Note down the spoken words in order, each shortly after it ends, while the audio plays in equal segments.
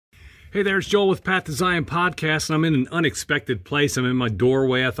Hey there, it's Joel with Path to Zion Podcast, and I'm in an unexpected place. I'm in my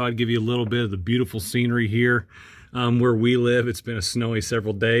doorway. I thought I'd give you a little bit of the beautiful scenery here where we live. It's been a snowy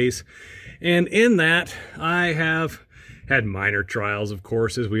several days. And in that, I have had minor trials, of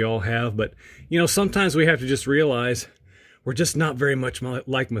course, as we all have. But, you know, sometimes we have to just realize we're just not very much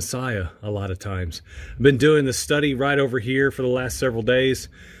like Messiah a lot of times. I've been doing this study right over here for the last several days,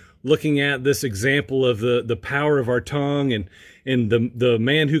 looking at this example of the power of our tongue, and the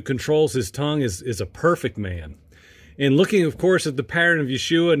man who controls his tongue is a perfect man. And looking, of course, at the pattern of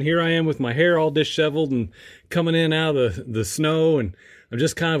Yeshua, and here I am with my hair all disheveled and coming in out of the snow, and I'm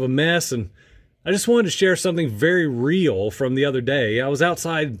just kind of a mess. And I just wanted to share something very real from the other day. I was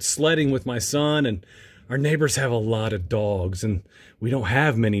outside sledding with my son, and our neighbors have a lot of dogs, and we don't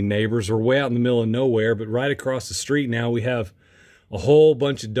have many neighbors. We're way out in the middle of nowhere, but right across the street now we have a whole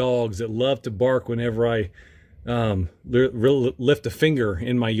bunch of dogs that love to bark whenever I lift a finger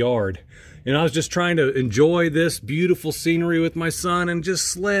in my yard. And I was just trying to enjoy this beautiful scenery with my son and just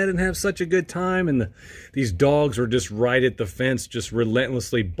sled and have such a good time. And these dogs were just right at the fence, just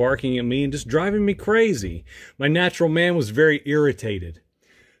relentlessly barking at me and just driving me crazy. My natural man was very irritated.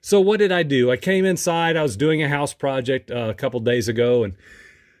 So what did I do? I came inside. I was doing a house project a couple days ago, and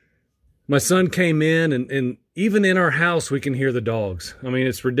my son came in, and even in our house, we can hear the dogs. I mean,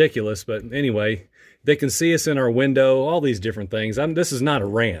 it's ridiculous, but anyway, they can see us in our window, all these different things. This is not a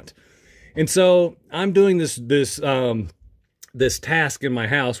rant. And so I'm doing this task in my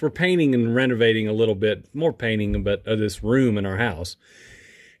house. We're painting and renovating a little bit, more painting, but of this room in our house.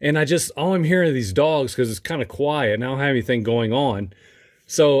 And all I'm hearing are these dogs because it's kind of quiet, and I don't have anything going on.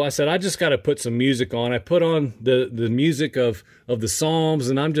 So I said, I just got to put some music on. I put on the music of the Psalms,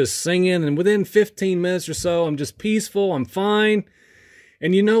 and I'm just singing. And within 15 minutes or so, I'm just peaceful. I'm fine.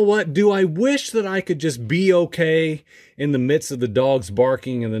 And you know what? Do I wish that I could just be okay in the midst of the dogs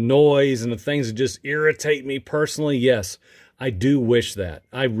barking and the noise and the things that just irritate me personally? Yes, I do wish that.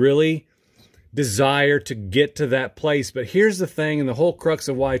 I really desire to get to that place. But here's the thing, and the whole crux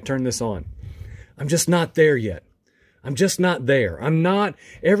of why I turned this on. I'm just not there yet. I'm just not there. I'm not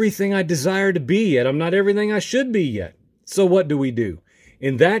everything I desire to be yet. I'm not everything I should be yet. So what do we do?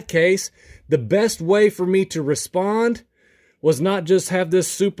 In that case, the best way for me to respond was not just have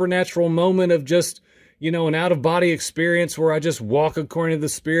this supernatural moment of just, an out-of-body experience where I just walk according to the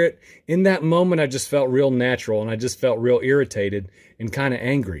Spirit. In that moment, I just felt real natural, and I just felt real irritated and kind of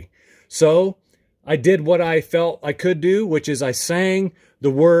angry. So I did what I felt I could do, which is I sang the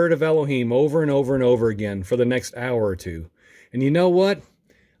word of Elohim over and over and over again for the next hour or two. And you know what?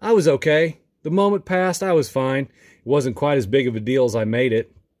 I was okay. The moment passed, I was fine. It wasn't quite as big of a deal as I made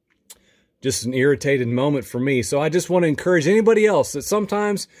it. Just an irritated moment for me. So I just want to encourage anybody else that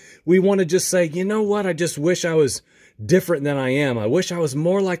sometimes we want to just say, you know what? I just wish I was different than I am. I wish I was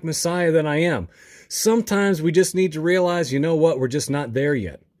more like Messiah than I am. Sometimes we just need to realize, you know what? We're just not there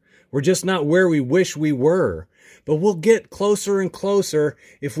yet. We're just not where we wish we were. But we'll get closer and closer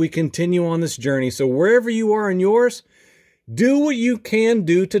if we continue on this journey. So wherever you are in yours, do what you can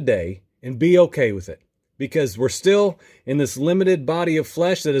do today and be okay with it. Because we're still in this limited body of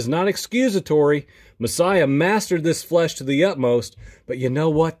flesh that is not excusatory. Messiah mastered this flesh to the utmost. But you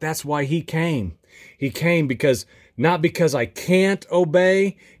know what? That's why he came. He came not because I can't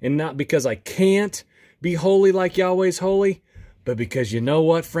obey and not because I can't be holy like Yahweh's holy, but because you know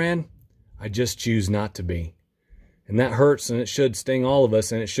what, friend? I just choose not to be. And that hurts, and it should sting all of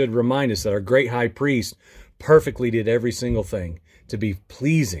us, and it should remind us that our great high priest perfectly did every single thing to be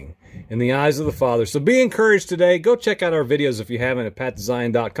pleasing in the eyes of the Father. So be encouraged today. Go check out our videos if you haven't at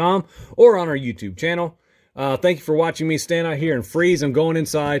pathtozion.com or on our YouTube channel. Thank you for watching me stand out here and freeze. I'm going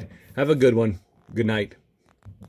inside. Have a good one. Good night.